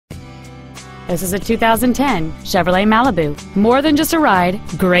This is a 2010 Chevrolet Malibu. More than just a ride,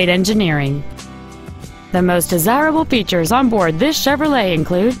 great engineering. The most desirable features on board this Chevrolet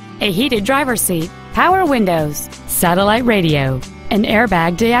include a heated driver's seat, power windows, satellite radio, an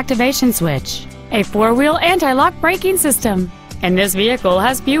airbag deactivation switch, a four-wheel anti-lock braking system, and this vehicle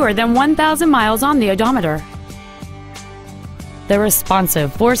has fewer than 1,000 miles on the odometer. The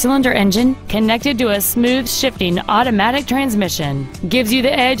responsive four-cylinder engine, connected to a smooth shifting automatic transmission, gives you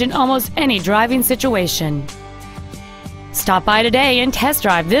the edge in almost any driving situation. Stop by today and test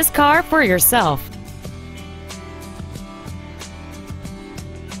drive this car for yourself.